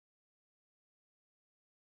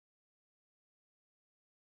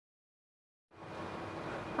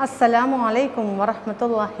അസ്സലാമു അലൈക്കും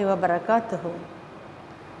വറഹ്മത്തുള്ളാഹി വബറകാതുഹു.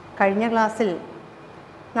 കഴിഞ്ഞ ക്ലാസ്സിൽ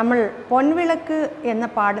നമ്മൾ പൊൻവിളക്ക് എന്ന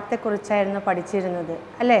പാഠത്തെക്കുറിച്ചായിരുന്നു പഠിച്ചിരുന്നത്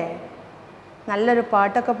അല്ലേ? നല്ലൊരു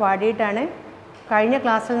പാട്ടൊക്കെ പാടിയിട്ടാണ് കഴിഞ്ഞ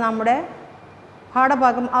ക്ലാസ്സിൽ നമ്മുടെ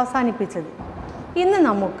പാഠഭാഗം അവസാനിപ്പിച്ചത്. ഇന്ന്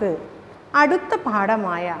നമുക്ക് അടുത്ത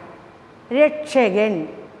പാഠമായ രക്ഷകൻ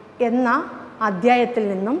എന്ന അധ്യായത്തിൽ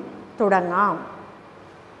നിന്നും തുടങ്ങാം.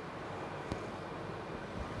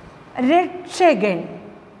 രക്ഷകൻ,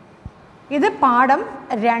 ഇത് പാഠം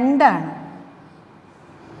 2 ആണ്.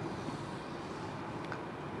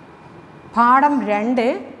 പാഠം 2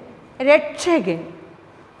 രക്ഷകൻ.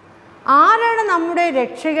 ആരാണ് നമ്മുടെ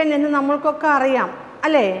രക്ഷകൻ എന്ന് നമ്മൾക്കൊക്കെ അറിയാം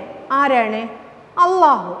അല്ലേ? ആരാണ്?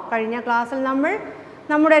 അള്ളാഹു. കഴിഞ്ഞ ക്ലാസ്സിൽ നമ്മൾ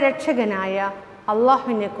നമ്മുടെ രക്ഷകനായ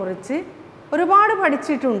അള്ളാഹുവിനെ കുറിച്ച് ഒരുപാട്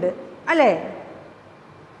പഠിച്ചിട്ടുണ്ട് അല്ലേ?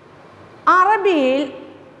 അറബിയിൽ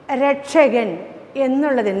രക്ഷകൻ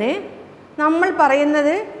എന്നുള്ളതിന് നമ്മൾ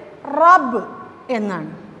പറയുന്നത് റബ്ബ്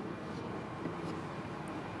എന്നാണ്.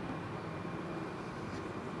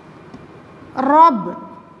 റബ്ബ്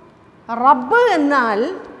റബ്ബ് എന്നാൽ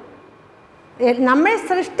നമ്മെ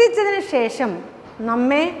സൃഷ്ടിച്ചതിന് ശേഷം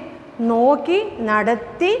നമ്മെ നോക്കി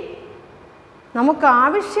നടത്തി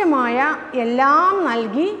നമുക്കാവശ്യമായ എല്ലാം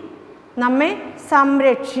നൽകി നമ്മെ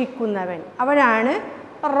സംരക്ഷിക്കുന്നവൻ, അവനാണ്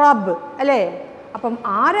റബ്ബ് അല്ലേ? അപ്പം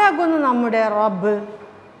ആരാകുന്നു നമ്മുടെ റബ്ബ്?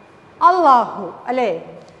 അള്ളാഹു അല്ലേ?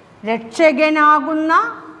 രക്ഷകനാകുന്ന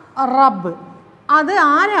റബ്ബ്, അത്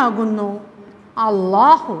ആരാകുന്നു?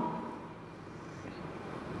 അള്ളാഹു.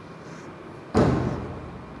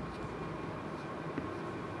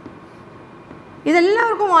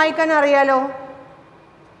 ഇതെല്ലാവർക്കും വായിക്കാൻ അറിയാലോ.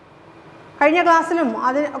 കഴിഞ്ഞ ക്ലാസ്സിലും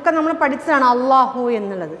അത് ഒക്കെ നമ്മൾ പഠിച്ചതാണ് അള്ളാഹു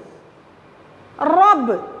എന്നുള്ളത്.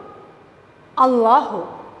 റബ്ബ്, അള്ളാഹു.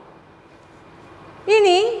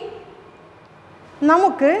 ഇനി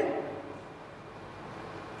നമുക്ക്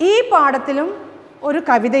ഈ പാഠത്തിലും ഒരു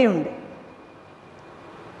കവിതയുണ്ട്,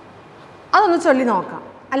 അതൊന്ന് ചൊല്ലി നോക്കാം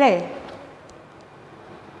അല്ലേ?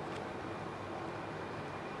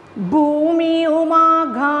 ഭൂമിയും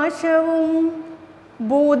ആകാശവും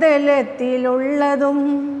ഭൂതലത്തിലുള്ളതും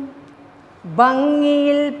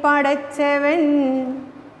ഭംഗിയിൽ പടച്ചവൻ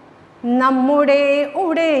നമ്മുടെ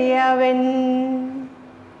ഉടയവൻ,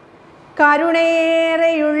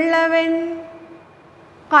 കരുണയേറെയുള്ളവൻ,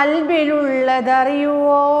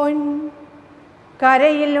 കൽബിലുള്ളതറിയുവോൻ,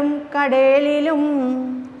 കരയിലും കടലിലും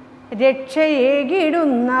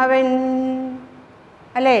രക്ഷയേകിടുന്നവൻ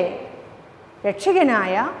അല്ലേ?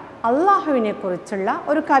 രക്ഷകനായ അള്ളാഹുവിനെ കുറിച്ചുള്ള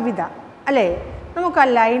ഒരു കവിത അല്ലേ?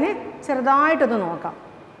 നമുക്കല്ല അതിന് ചെറുതായിട്ടൊന്ന് നോക്കാം.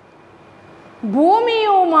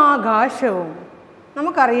 ഭൂമിയും ആകാശവും.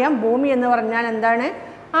 നമുക്കറിയാം ഭൂമി എന്ന് പറഞ്ഞാൽ എന്താണ്,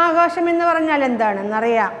 ആകാശം എന്ന് പറഞ്ഞാൽ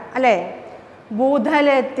എന്താണെന്നറിയാം അല്ലേ?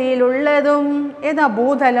 ഭൂതലത്തിലുള്ളതും. ഏതാ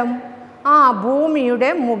ഭൂതലം? ആ ഭൂമിയുടെ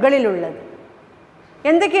മുകളിലുള്ളത്.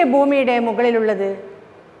 എന്തൊക്കെയാണ് ഭൂമിയുടെ മുകളിലുള്ളത്?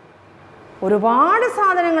 ഒരുപാട്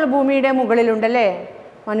സാധനങ്ങൾ ഭൂമിയുടെ മുകളിലുണ്ടല്ലേ?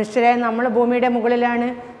 മനുഷ്യരെ നമ്മൾ ഭൂമിയുടെ മുകളിലാണ്.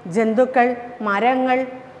 ജന്തുക്കൾ, മരങ്ങൾ,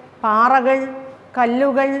 പാറകൾ,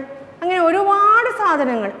 കല്ലുകൾ, അങ്ങനെ ഒരുപാട്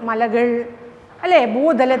സാധനങ്ങൾ, മലകൾ അല്ലേ,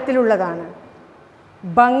 ഭൂതലത്തിലുള്ളതാണ്.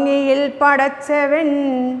 ഭംഗിയിൽ പടച്ചവൻ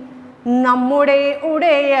നമ്മുടെ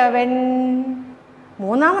ഉടയവൻ.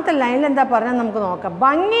 മൂന്നാമത്തെ ലൈനിൽ എന്താ പറഞ്ഞാൽ നമുക്ക് നോക്കാം.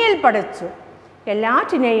 ഭംഗിയിൽ പടച്ചു.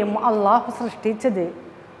 എല്ലാറ്റിനെയും അള്ളാഹു സൃഷ്ടിച്ചത്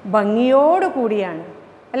ഭംഗിയോട് കൂടിയാണ്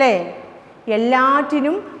അല്ലേ?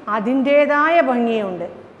 എല്ലാറ്റിനും അതിൻ്റേതായ ഭംഗിയുണ്ട്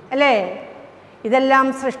അല്ലേ? ഇതെല്ലാം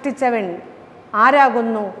സൃഷ്ടിച്ചവൻ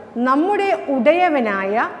ആരാകുന്നു? നമ്മുടെ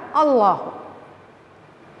ഉടയവനായ അള്ളാഹു.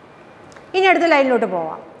 ഇനി അടുത്ത ലൈനിലോട്ട്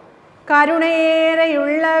പോവാം.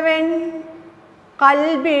 കരുണയേറെയുള്ളവൻ,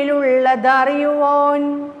 കൽബിലുള്ളതറിയുവോൻ.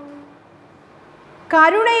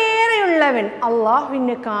 കരുണയേറെയുള്ളവൻ,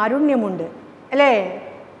 അള്ളാഹുവിന് കാരുണ്യമുണ്ട് അല്ലേ?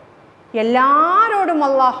 എല്ലാവരോടും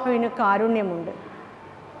അള്ളാഹുവിന് കാരുണ്യമുണ്ട്.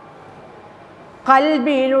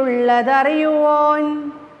 കൽബിലുള്ളതറിയുവോൻ.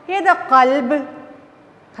 ഏതാ കൽബ്?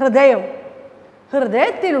 ഹൃദയം.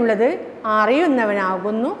 ഹൃദയത്തിലുള്ളത്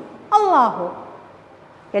അറിയുന്നവനാകുന്നു അള്ളാഹു.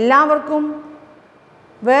 എല്ലാവർക്കും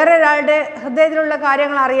വേറൊരാളുടെ ഹൃദയത്തിലുള്ള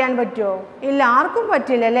കാര്യങ്ങൾ അറിയാൻ പറ്റുമോ? ഇല്ല, ആർക്കും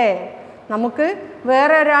പറ്റില്ല അല്ലേ? നമുക്ക്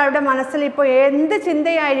വേറെ ഒരാളുടെ മനസ്സിൽ ഇപ്പോൾ എന്ത്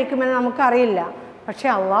ചിന്തയായിരിക്കുമെന്ന് നമുക്കറിയില്ല. പക്ഷെ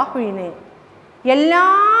അള്ളാഹുവിനെ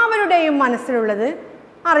എല്ലാവരുടെയും മനസ്സിലുള്ളത്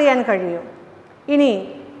അറിയാൻ കഴിയും. ഇനി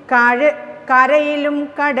കരയിലും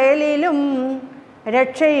കടലിലും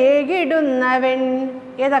രക്ഷയേകിടുന്നവൻ.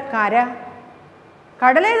 ഏതാ കര?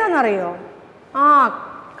 കടലേതാണെന്നറിയോ? ആ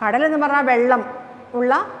കടലെന്ന് പറഞ്ഞാൽ വെള്ളം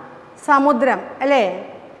ഉള്ള സമുദ്രം അല്ലേ?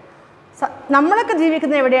 നമ്മളൊക്കെ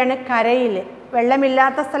ജീവിക്കുന്നത് എവിടെയാണ്? കരയിൽ.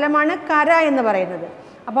 വെള്ളമില്ലാത്ത സ്ഥലമാണ് കര എന്ന് പറയുന്നത്.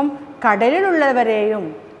 അപ്പം കടലിലുള്ളവരെയും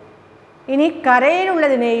ഇനി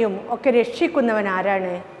കരയിലുള്ളതിനെയും ഒക്കെ രക്ഷിക്കുന്നവൻ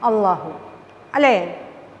ആരാണ്? അള്ളാഹു അല്ലേ?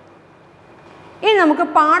 ഇനി നമുക്ക്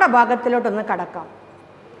പാഠഭാഗത്തിലോട്ടൊന്ന് കടക്കാം.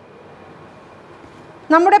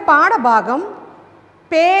 നമ്മുടെ പാഠഭാഗം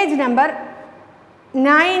പേജ് നമ്പർ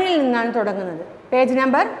 9 നിന്നാണ് തുടങ്ങുന്നത്. പേജ്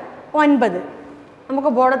നമ്പർ 9 നമുക്ക്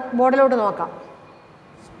ബോർഡിലോട്ട് നോക്കാം.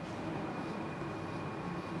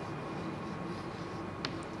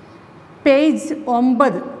 പേജ്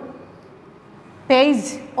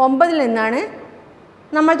 9 നിന്നാണ്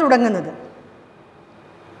നമ്മൾ തുടങ്ങുന്നത്.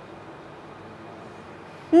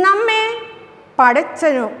 നമ്മെ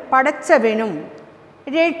പടച്ചവനും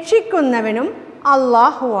രക്ഷിക്കുന്നവനും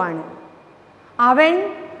അല്ലാഹുവാണ്. അവൻ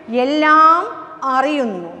എല്ലാം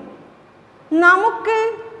അറിയുന്നു. നമുക്ക്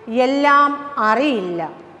എല്ലാം അറിയില്ല.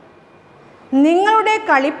 നിങ്ങളുടെ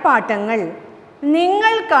കളിപ്പാട്ടങ്ങൾ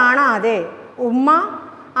നിങ്ങൾ കാണാതെ ഉമ്മ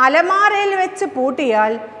അലമാരയിൽ വെച്ച്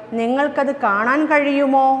പൂട്ടിയാൽ നിങ്ങൾക്കത് കാണാൻ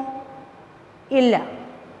കഴിയുമോ? ഇല്ല.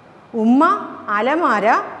 ഉമ്മ അലമാര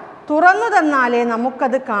തുറന്നു തന്നാലേ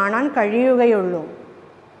നമുക്കത് കാണാൻ കഴിയുകയുള്ളൂ.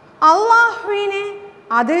 അല്ലാഹുവിനെ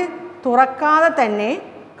അത് തുറക്കാതെ തന്നെ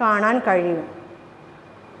കാണാൻ കഴിയും.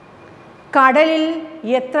 കടലിൽ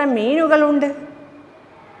എത്ര മീനുകളുണ്ട്?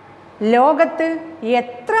 ലോകത്ത്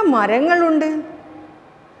എത്ര മരങ്ങളുണ്ട്?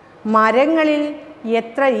 മരങ്ങളിൽ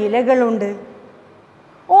എത്ര ഇലകളുണ്ട്?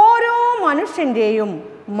 ഓരോ മനുഷ്യൻ്റെയും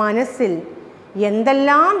മനസ്സിൽ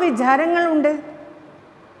എന്തെല്ലാം വിചാരങ്ങളുണ്ട്?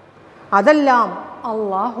 അതെല്ലാം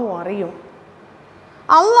അല്ലാഹു അറിയും.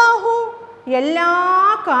 അല്ലാഹു എല്ലാ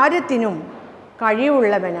കാര്യത്തിനും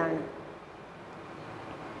കഴിവുള്ളവനാണ്.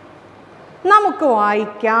 നമുക്ക്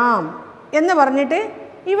വായിക്കാം എന്ന് പറഞ്ഞിട്ട്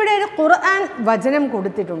ഇവിടെ ഒരു ഖുർആൻ വചനം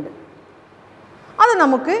കൊടുത്തിട്ടുണ്ട്. അത്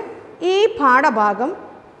നമുക്ക് ഈ പാഠഭാഗം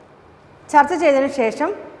ചർച്ച ചെയ്തതിന് ശേഷം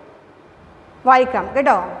വായിക്കാം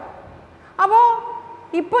കേട്ടോ. അപ്പോൾ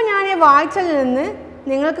ഇപ്പോൾ ഞാൻ വായിച്ചതിൽ നിന്ന്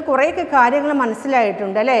നിങ്ങൾക്ക് കുറേയൊക്കെ കാര്യങ്ങൾ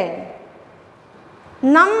മനസ്സിലായിട്ടുണ്ട് അല്ലേ?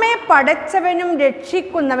 നമ്മെ പടച്ചവനും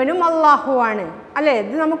രക്ഷിക്കുന്നവനും അല്ലാഹുവാണ് അല്ലേ?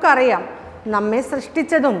 ഇത് നമുക്കറിയാം. നമ്മെ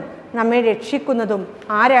സൃഷ്ടിച്ചതും നമ്മെ രക്ഷിക്കുന്നതും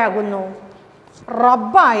ആരാകുന്നു?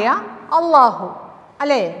 റബ്ബായ അല്ലാഹു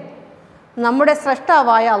അല്ലേ? നമ്മുടെ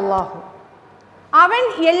സ്രഷ്ടാവായ അല്ലാഹു. അവൻ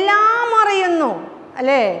എല്ലാം അറിയുന്നു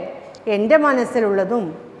അല്ലേ? എൻ്റെ മനസ്സിലുള്ളതും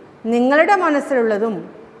നിങ്ങളുടെ മനസ്സിലുള്ളതും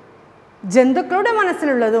ജന്തുക്കളുടെ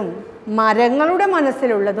മനസ്സിലുള്ളതും മരങ്ങളുടെ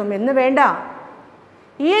മനസ്സിലുള്ളതും എന്ന് വേണ്ട,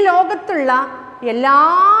 ഈ ലോകത്തുള്ള എല്ലാ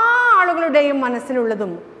ആളുകളുടെയും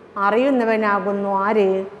മനസ്സിലുള്ളതും അറിയുന്നവനാകുന്നു ആര്?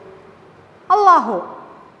 അല്ലാഹു.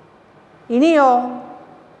 ഇനിയോ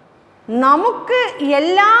നമുക്ക്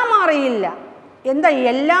എല്ലാം അറിയില്ല. എന്താ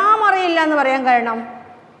എല്ലാം അറിയില്ല എന്ന് പറയാൻ കാരണം?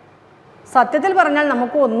 സത്യത്തിൽ പറഞ്ഞാൽ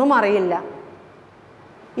നമുക്ക് ഒന്നും അറിയില്ല.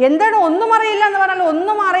 എന്താണ് ഒന്നും അറിയില്ല എന്ന് പറഞ്ഞാൽ?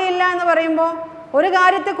 ഒന്നും അറിയില്ല എന്ന് പറയുമ്പോൾ ഒരു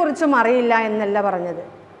കാര്യത്തെക്കുറിച്ചും അറിയില്ല എന്നല്ല പറഞ്ഞത്.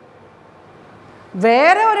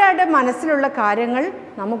 വേറെ ഒരാളുടെ മനസ്സിലുള്ള കാര്യങ്ങൾ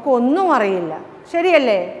നമുക്ക് ഒന്നും അറിയില്ല.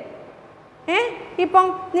 ശരിയല്ലേ? ഇപ്പം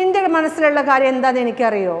നിൻ്റെ മനസ്സിലുള്ള കാര്യം എന്താണെന്ന്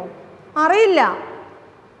എനിക്കറിയോ? അറിയില്ല.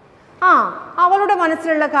 അവളുടെ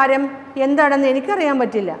മനസ്സിലുള്ള കാര്യം എന്താണെന്ന് എനിക്കറിയാൻ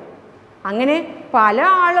പറ്റില്ല. അങ്ങനെ പല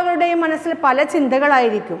ആളുകളുടെയും മനസ്സിൽ പല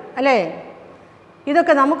ചിന്തകളായിരിക്കും അല്ലേ?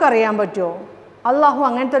 ഇതൊക്കെ നമുക്കറിയാൻ പറ്റുമോ? അല്ലാഹു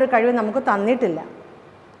അങ്ങനത്തെ ഒരു കഴിവ് നമുക്ക് തന്നിട്ടില്ല.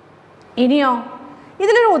 ഇനിയോ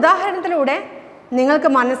ഇതിലൊരു ഉദാഹരണത്തിലൂടെ നിങ്ങൾക്ക്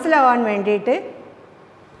മനസ്സിലാവാൻ വേണ്ടിയിട്ട്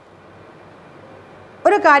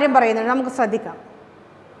ഒരു കാര്യം പറയുന്നുണ്ട്, നമുക്ക് ശ്രദ്ധിക്കാം.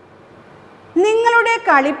 നിങ്ങളുടെ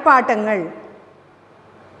കളിപ്പാട്ടങ്ങൾ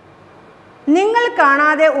നിങ്ങൾ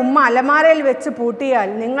കാണാതെ ഉമ്മ അലമാരയിൽ വെച്ച് പൂട്ടിയാൽ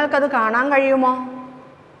നിങ്ങൾക്കത് കാണാൻ കഴിയുമോ?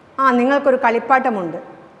 നിങ്ങൾക്കൊരു കളിപ്പാട്ടമുണ്ട്,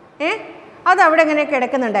 അതവിടെ ഇങ്ങനെ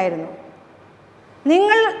കിടക്കുന്നുണ്ടായിരുന്നു.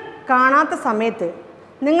 നിങ്ങൾ കാണാത്ത സമയത്ത്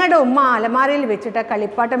നിങ്ങളുടെ ഉമ്മ അലമാരയിൽ വെച്ചിട്ട്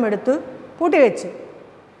കളിപ്പാട്ടം എടുത്ത് പൂട്ടി വെച്ചു.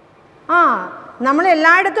 നമ്മൾ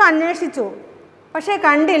എല്ലായിടത്തും അന്വേഷിച്ചു, പക്ഷേ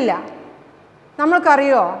കണ്ടില്ല.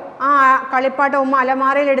 നമ്മൾക്കറിയോ കളിപ്പാട്ടം ഉമ്മ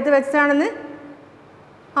അലമാരയിൽ എടുത്ത് വെച്ചതാണെന്ന്?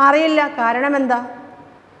 അറിയില്ല. കാരണം എന്താ?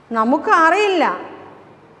 നമുക്ക് അറിയില്ല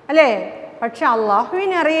അല്ലേ? പക്ഷെ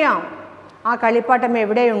അല്ലാഹുവിനെ അറിയാം ആ കളിപ്പാട്ടം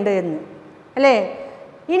എവിടെയുണ്ട് എന്ന് അല്ലേ?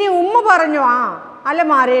 ഇനി ഉമ്മ പറഞ്ഞു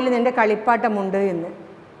അലമാരയിൽ നിൻ്റെ കളിപ്പാട്ടമുണ്ട് എന്ന്.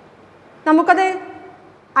 നമുക്കത്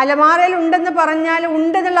അലമാരയിൽ ഉണ്ടെന്ന് പറഞ്ഞാൽ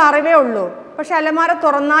ഉണ്ടെന്നുള്ള അറിവേ ഉള്ളൂ. പക്ഷെ അലമാര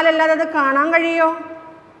തുറന്നാലല്ലാതെ അത് കാണാൻ കഴിയോ?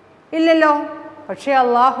 ഇല്ലല്ലോ. പക്ഷേ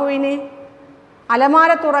അല്ലാഹുവിന്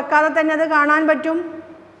അലമാര തുറക്കാതെ തന്നെ അത് കാണാൻ പറ്റും.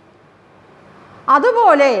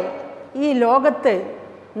 അതുപോലെ ഈ ലോകത്ത്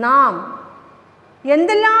നാം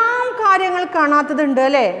എന്തെല്ലാം കാര്യങ്ങൾ കാണാത്തതുണ്ട്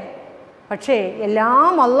അല്ലേ? പക്ഷേ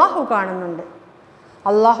എല്ലാം അല്ലാഹു കാണുന്നുണ്ട്.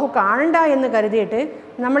 അല്ലാഹു കാണണ്ട എന്ന് കരുതിയിട്ട്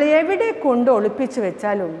നമ്മൾ എവിടെ കൊണ്ട് ഒളിപ്പിച്ച്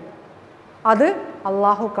വെച്ചാലും അത്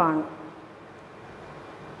അല്ലാഹു കാണും.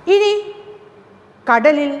 ഇനി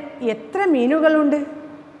കടലിൽ എത്ര മീനുകളുണ്ട്?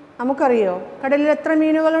 നമുക്കറിയോ കടലിൽ എത്ര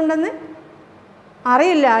മീനുകളുണ്ടെന്ന്?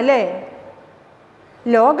 അറിയില്ല അല്ലേ?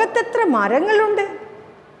 ലോകത്ത് എത്ര മരങ്ങളുണ്ട്?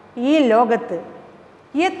 ഈ ലോകത്ത്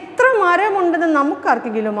എത്ര മരമുണ്ടെന്ന്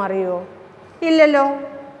നമുക്കാർക്കെങ്കിലും അറിയോ? ഇല്ലല്ലോ.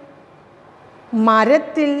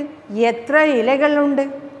 മരത്തിൽ എത്ര ഇലകളുണ്ട്?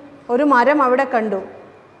 ഒരു മരം അവിടെ കണ്ടു.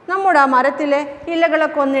 നമ്മുടെ ആ മരത്തിലെ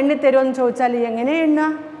ഇലകളൊക്കെ ഒന്ന് എണ്ണിത്തരുമെന്ന് ചോദിച്ചാൽ എങ്ങനെ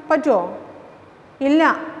എണ്ണാൻ പറ്റുമോ? ഇല്ല.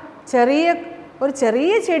 ഒരു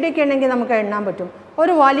ചെറിയ ചെടിയൊക്കെ ഉണ്ടെങ്കിൽ നമുക്ക് എണ്ണാൻ പറ്റും.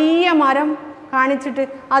 ഒരു വലിയ മരം കാണിച്ചിട്ട്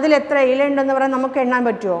അതിലെത്ര ഇലയുണ്ടെന്ന് പറയാൻ നമുക്ക് എണ്ണാൻ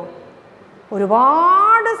പറ്റുമോ?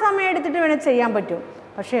 ഒരുപാട് സമയം എടുത്തിട്ട് വേണേൽ ചെയ്യാൻ പറ്റും.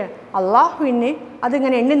 പക്ഷേ അള്ളാഹുവിന്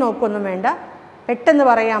അതിങ്ങനെ എണ്ണി നോക്കൊന്നും വേണ്ട, പെട്ടെന്ന്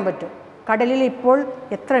പറയാൻ പറ്റും. കടലിൽ ഇപ്പോൾ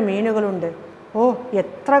എത്ര മീനുകളുണ്ട്? ഓ,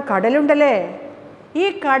 എത്ര കടലുണ്ടല്ലേ! ഈ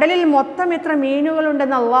കടലിൽ മൊത്തം എത്ര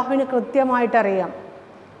മീനുകളുണ്ടെന്ന് അള്ളാഹുവിന് കൃത്യമായിട്ടറിയാം.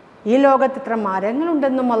 ഈ ലോകത്ത് എത്ര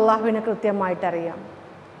മരങ്ങളുണ്ടെന്നും അള്ളാഹുവിന് കൃത്യമായിട്ടറിയാം.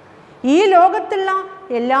 ഈ ലോകത്തുള്ള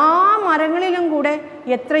എല്ലാ മരങ്ങളിലും കൂടെ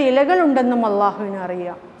എത്ര ഇലകളുണ്ടെന്നും അള്ളാഹുവിന്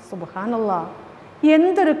അറിയാം. സുബ്ഹാനല്ലാഹ്,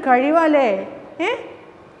 എന്തൊരു കഴിവല്ലേ!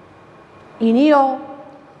 ഇനിയോ,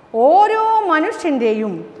 ഓരോ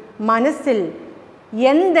മനുഷ്യൻ്റെയും മനസ്സിൽ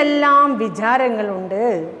എന്തെല്ലാം വിചാരങ്ങളുണ്ട്.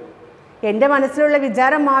 എൻ്റെ മനസ്സിലുള്ള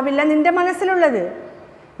വിചാരമാവില്ല നിൻ്റെ മനസ്സിലുള്ളത്.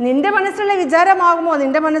 നിൻ്റെ മനസ്സിലുള്ള വിചാരമാകുമോ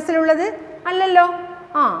നിൻ്റെ മനസ്സിലുള്ളത്? അല്ലല്ലോ.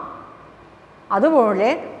 അതുപോലെ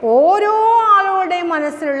ഓരോ ആളുകളുടെയും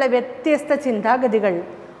മനസ്സിലുള്ള വ്യത്യസ്ത ചിന്താഗതികൾ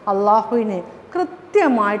അള്ളാഹുവിന്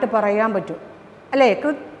കൃത്യമായിട്ട് പറയാൻ പറ്റും, അല്ലേ?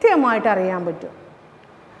 കൃത്യമായിട്ട് അറിയാൻ പറ്റും.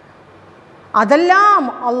 അതെല്ലാം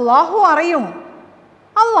അള്ളാഹു അറിയും.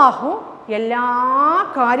 അള്ളാഹു എല്ലാ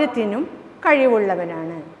കാര്യത്തിനും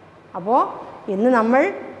കഴിവുള്ളവനാണ്. അപ്പോൾ ഇന്ന് നമ്മൾ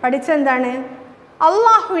പഠിച്ചെന്താണ്?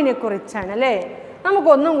 അള്ളാഹുവിനെ കുറിച്ചാണ്, അല്ലേ?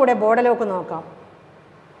 നമുക്കൊന്നും കൂടെ ബോർഡിലേക്ക് നോക്കാം.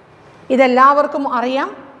 ഇതെല്ലാവർക്കും അറിയാം.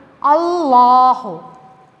 അല്ലാഹു,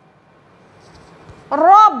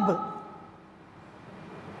 റബ്ബ്,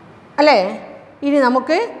 അല്ലേ? ഇനി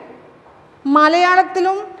നമുക്ക്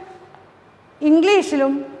മലയാളത്തിലും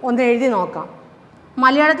ഇംഗ്ലീഷിലും ഒന്ന് എഴുതി നോക്കാം.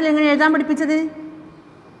 മലയാളത്തിൽ എങ്ങനെ എഴുതാൻ പഠിപ്പിച്ചത്?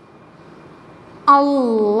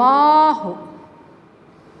 അല്ലാഹു,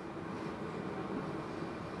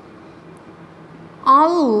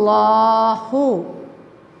 അല്ലാഹു.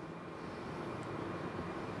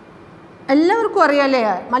 എല്ലാവർക്കും അറിയാമല്ലേ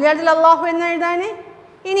മലയാളത്തിൽ അല്ലാഹു എന്ന് എഴുതാൻ?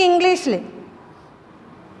 ഇനി ഇംഗ്ലീഷിൽ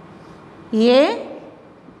A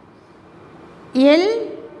L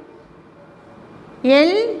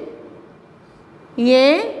L A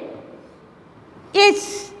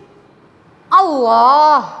H,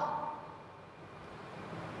 അല്ലാഹ്.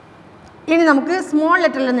 ഇനി നമുക്ക് സ്മോൾ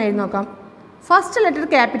ലെറ്ററിൽ ഒന്ന് എഴുതി നോക്കാം. ഫസ്റ്റ് ലെറ്റർ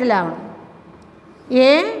ക്യാപിറ്റൽ ആവണം.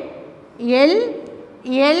 A L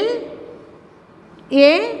L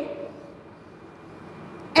A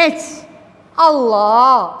H,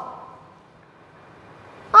 അല്ലാഹ്.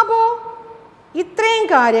 അപ്പോൾ ഇത്രയും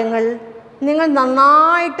കാര്യങ്ങൾ നിങ്ങൾ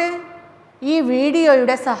നന്നായിട്ട് ഈ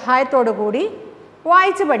വീഡിയോയുടെ സഹായത്തോടു കൂടി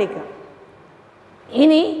വായിച്ച് പഠിക്കുക.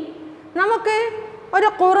 ഇനി നമുക്ക് ഒരു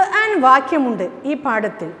ഖുർആൻ വാക്യമുണ്ട് ഈ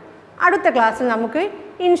പാഠത്തിൽ. അടുത്ത ക്ലാസ്സിൽ നമുക്ക്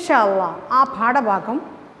ഇൻഷാ അല്ലാഹ് ആ പാഠഭാഗം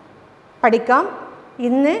പഠിക്കാം.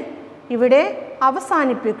 ഇന്ന് ഇവിടെ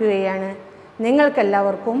അവസാനിപ്പിക്കുകയാണ്.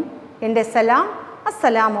 നിങ്ങൾക്കെല്ലാവർക്കും എൻ്റെ സലാം.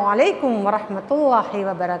 അസ്സലാമു അലൈക്കും വറഹ്മത്തുള്ളാഹി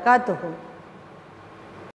വബറകാതുഹു.